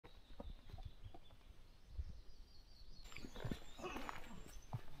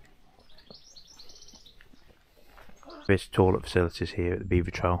There's toilet facilities here at the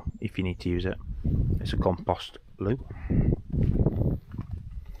Beaver Trail if you need to use it. It's a compost loo.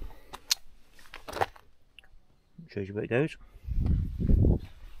 Shows you where it goes.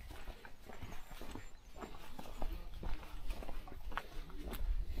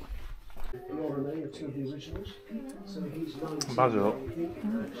 Basil.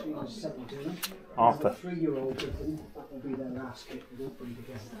 Arthur.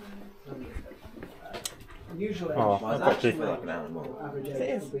 Oh, I've got to. Like an animal. It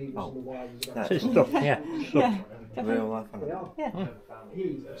is. Oh, It's stuff, yeah. Stuff. Yeah, real life animal. yeah.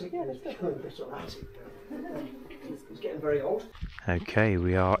 It's getting very old. Okay,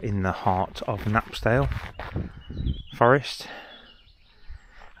 we are in the heart of Knapdale Forest,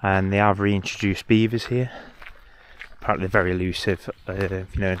 and they have reintroduced beavers here. Apparently they're very elusive,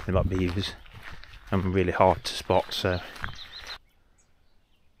 if you know anything about beavers, and really hard to spot, so...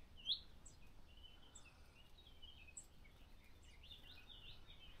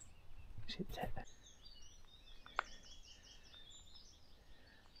 Is it there?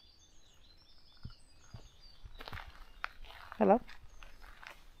 Hello.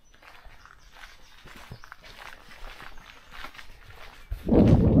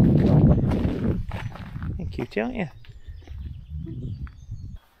 You're cute, aren't you?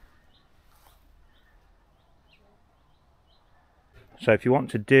 So if you want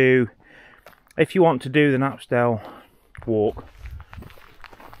to do the Knapdale walk,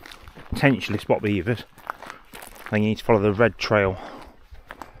 potentially spot beavers, then you need to follow the red trail,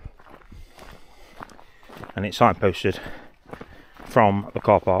 and it's signposted from the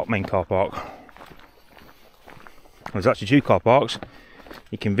car park, main car park. There's actually two car parks.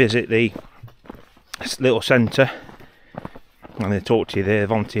 You can visit the little centre and they talk to you there, the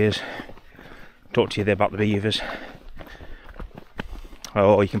volunteers talk to you there about the beavers,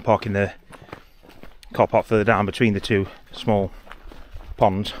 or you can park in the car park further down between the two small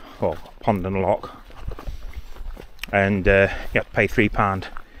ponds, or pond and a lock, and you have to pay £3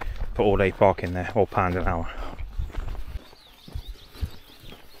 for all day parking there, or £1 an hour.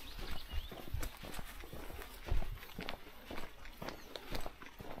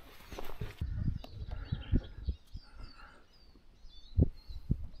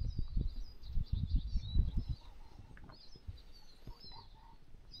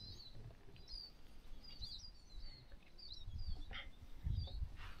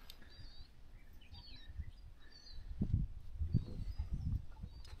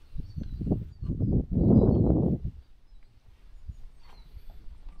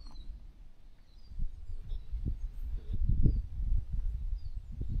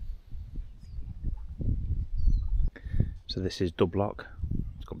 So this is Dub Lock.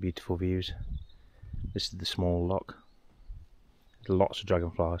 It's got beautiful views. This is the small lock. There's lots of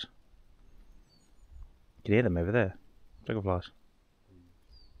dragonflies. You can hear them over there. Dragonflies.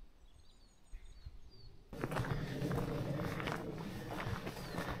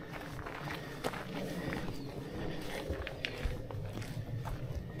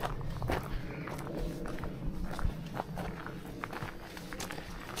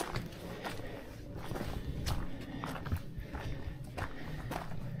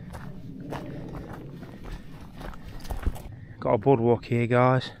 Got a boardwalk here,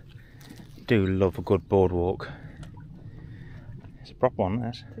 guys. Do love a good boardwalk. It's a proper one,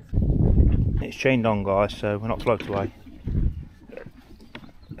 this. It's chained on, guys, so we're not float away.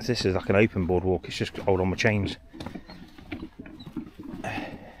 This is like an open boardwalk, it's just hold on with chains.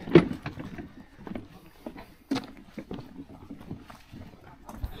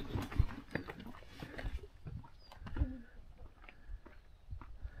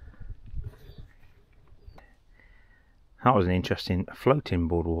 That was an interesting floating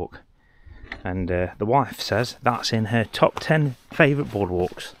boardwalk, and the wife says that's in her top 10 favourite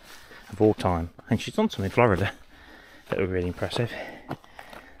boardwalks of all time, and she's done some in Florida that were really impressive.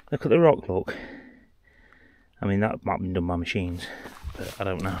 Look at the rock, look. I mean, that might have been done by machines, but I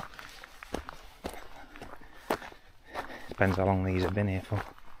don't know. Depends how long these have been here for.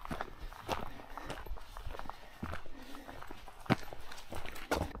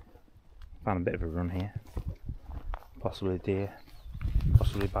 Found a bit of a run here. Possibly deer,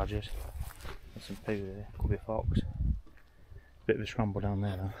 possibly badgers. There's some food there, could be a fox. Bit of a scramble down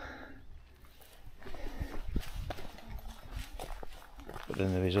there though. But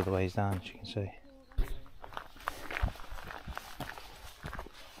then there is other ways down, as you can see.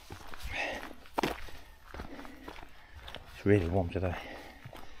 It's really warm today.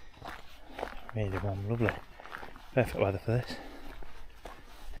 Really warm, lovely. Perfect weather for this.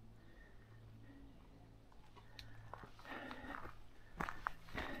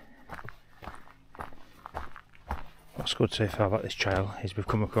 what's good so far about this trail is we've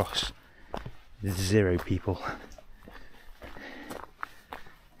come across 0 people.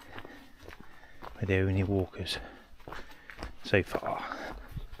 We're the only walkers so far.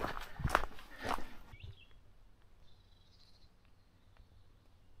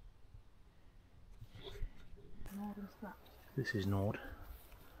 This is Nord.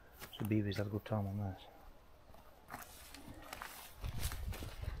 So beavers had a good time on theirs.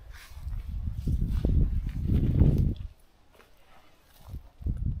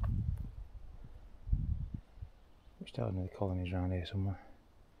 There's still another colonies around here somewhere.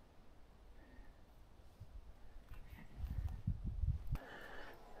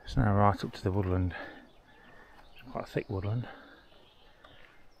 It's now right up to the woodland. It's quite a thick woodland.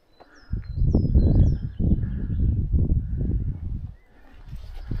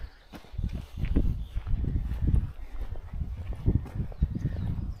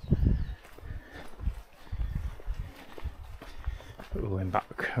 But we're going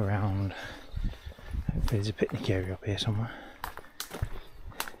back around. Hopefully there's a picnic area up here somewhere.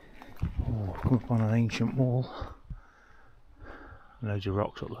 Oh, I've come up on an ancient wall. Loads of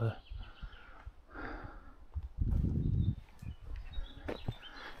rocks up there.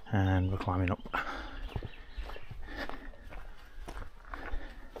 And we're climbing up.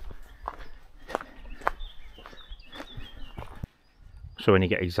 So when you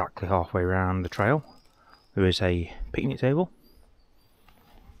get exactly halfway around the trail, there is a picnic table.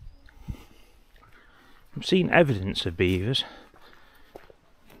 I've seen evidence of beavers,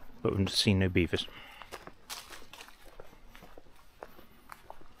 but we've seen no beavers.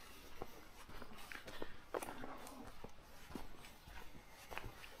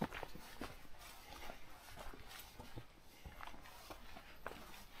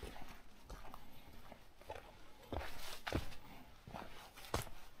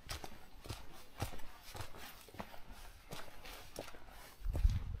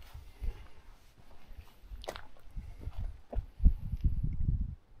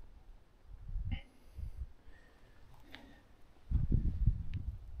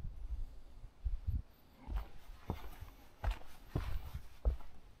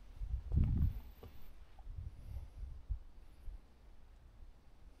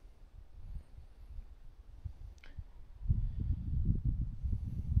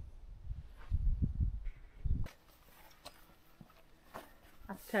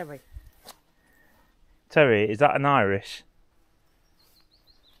 That's Terry. Terry, is that an Irish?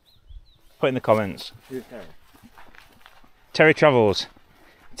 Put in the comments. Who's Terry? Terry Travels.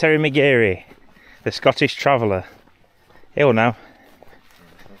 Terry McGeary, the Scottish traveller. He'll know.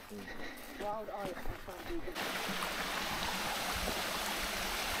 Wild Irish.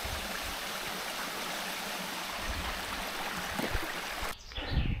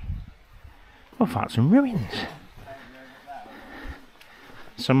 We'll find some ruins.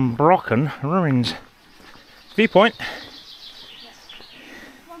 Some Brocken ruins. Viewpoint.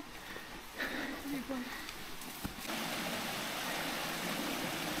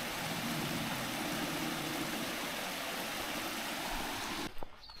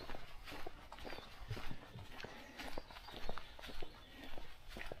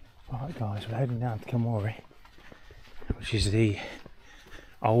 Right guys, we're heading down to Kilmorey, which is the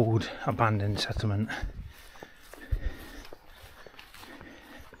old abandoned settlement.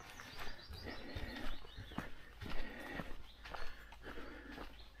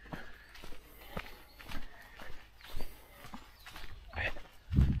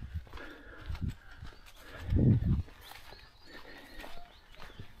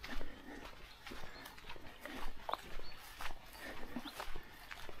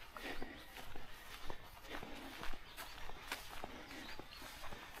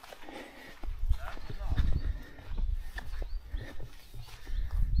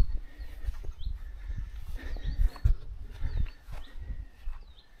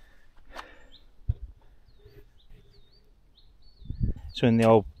 So in the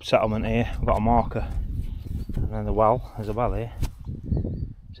old settlement here, we've got a marker, and then the well, there's a well here.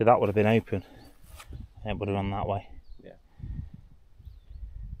 So that would have been open, and it would have gone that way. Yeah.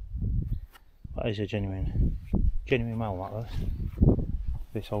 That is a genuine well, that was.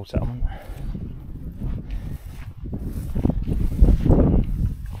 This old settlement.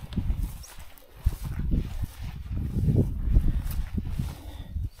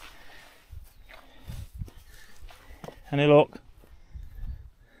 Any luck?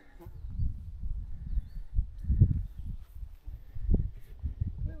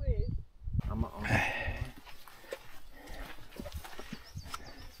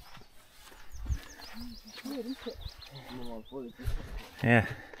 Yeah.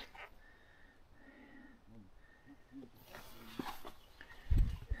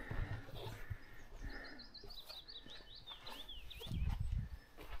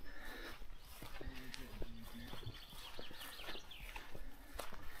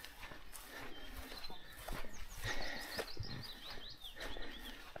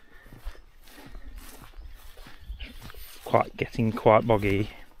 getting quite boggy.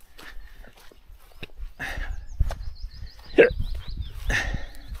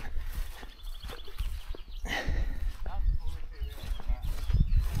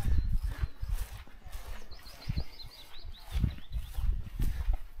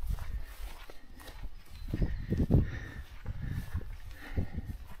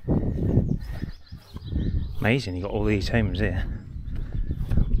 Amazing, you got all these homes here,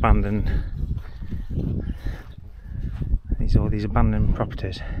 abandoned. All these abandoned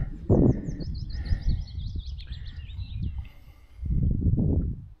properties.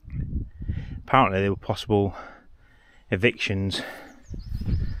 Apparently, there were possible evictions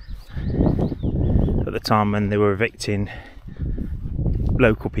at the time when they were evicting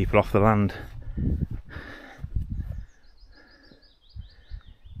local people off the land.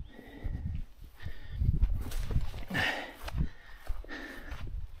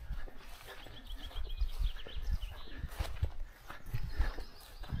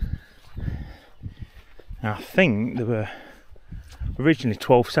 Now, I think there were originally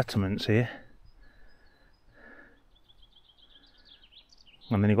 12 settlements here,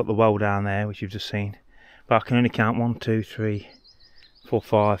 and then you've got the well down there, which you've just seen, but I can only count 1, 2, 3, 4,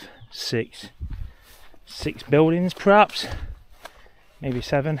 5, 6 buildings, perhaps, maybe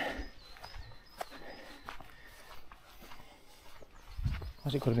 7.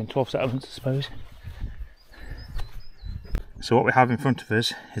 As it could have been 12 settlements, I suppose. So what we have in front of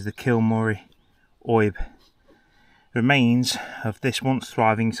us is the Kilmurray Oib, remains of this once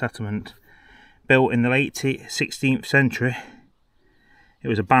thriving settlement. Built in the late 16th century, it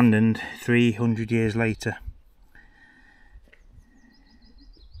was abandoned 300 years later.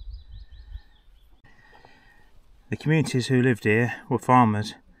 The communities who lived here were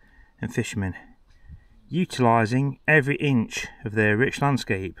farmers and fishermen, utilising every inch of their rich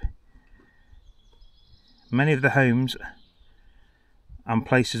landscape. Many of the homes and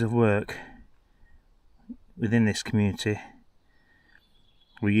places of work within this community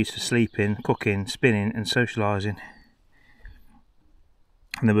were used for sleeping, cooking, spinning and socialising.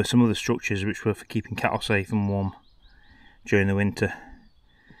 And there were some other structures which were for keeping cattle safe and warm during the winter.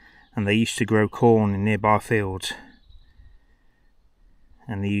 And they used to grow corn in nearby fields.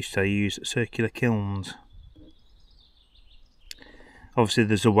 And they used to use circular kilns. Obviously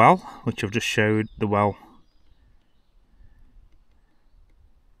there's a well, which I've just showed the well.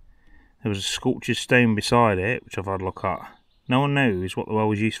 There was a sculptured stone beside it, which I've had a look at. No one knows what the well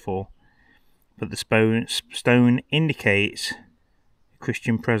was used for, but the stone indicates a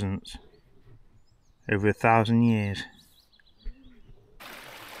Christian presence over 1,000 years.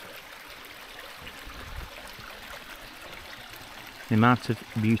 The amount of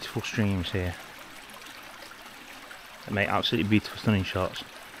beautiful streams here that make absolutely beautiful, stunning shots.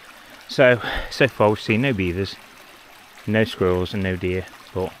 So far we've seen no beavers, no squirrels and no deer,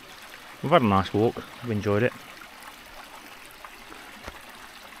 but we've had a nice walk, we've enjoyed it.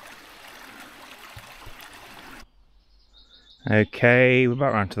 Okay, we're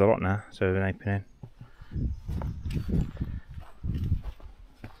about round to the lot now, so we're an opening.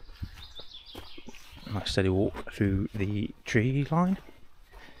 Nice steady walk through the tree line.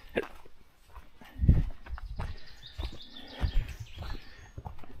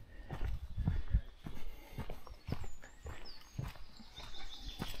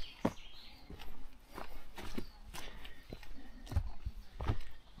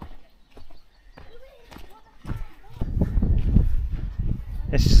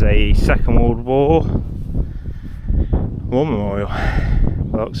 This is a Second World War memorial,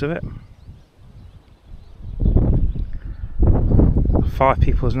 by the looks of it. 5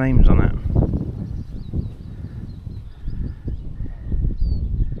 people's names on it.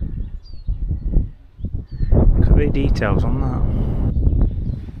 Look at the details on that.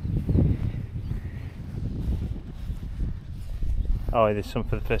 Oh, there's some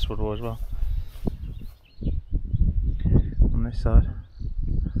for the First World War as well. On this side.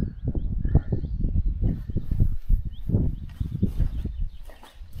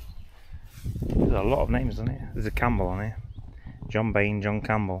 There's a lot of names on it. There's a Campbell on here. John Bain, John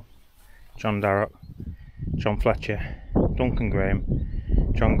Campbell, John Darrott, John Fletcher, Duncan Graham,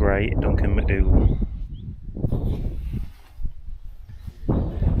 John Gray, Duncan McDougall.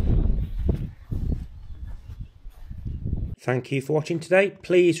 Thank you for watching today.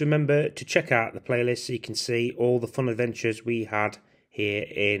 Please remember to check out the playlist so you can see all the fun adventures we had here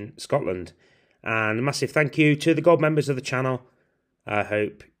in Scotland. And a massive thank you to the gold members of the channel. I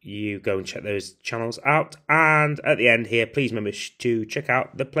hope you go and check those channels out. And at the end here, please remember to check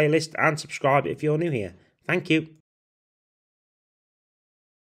out the playlist and subscribe if you're new here. Thank you.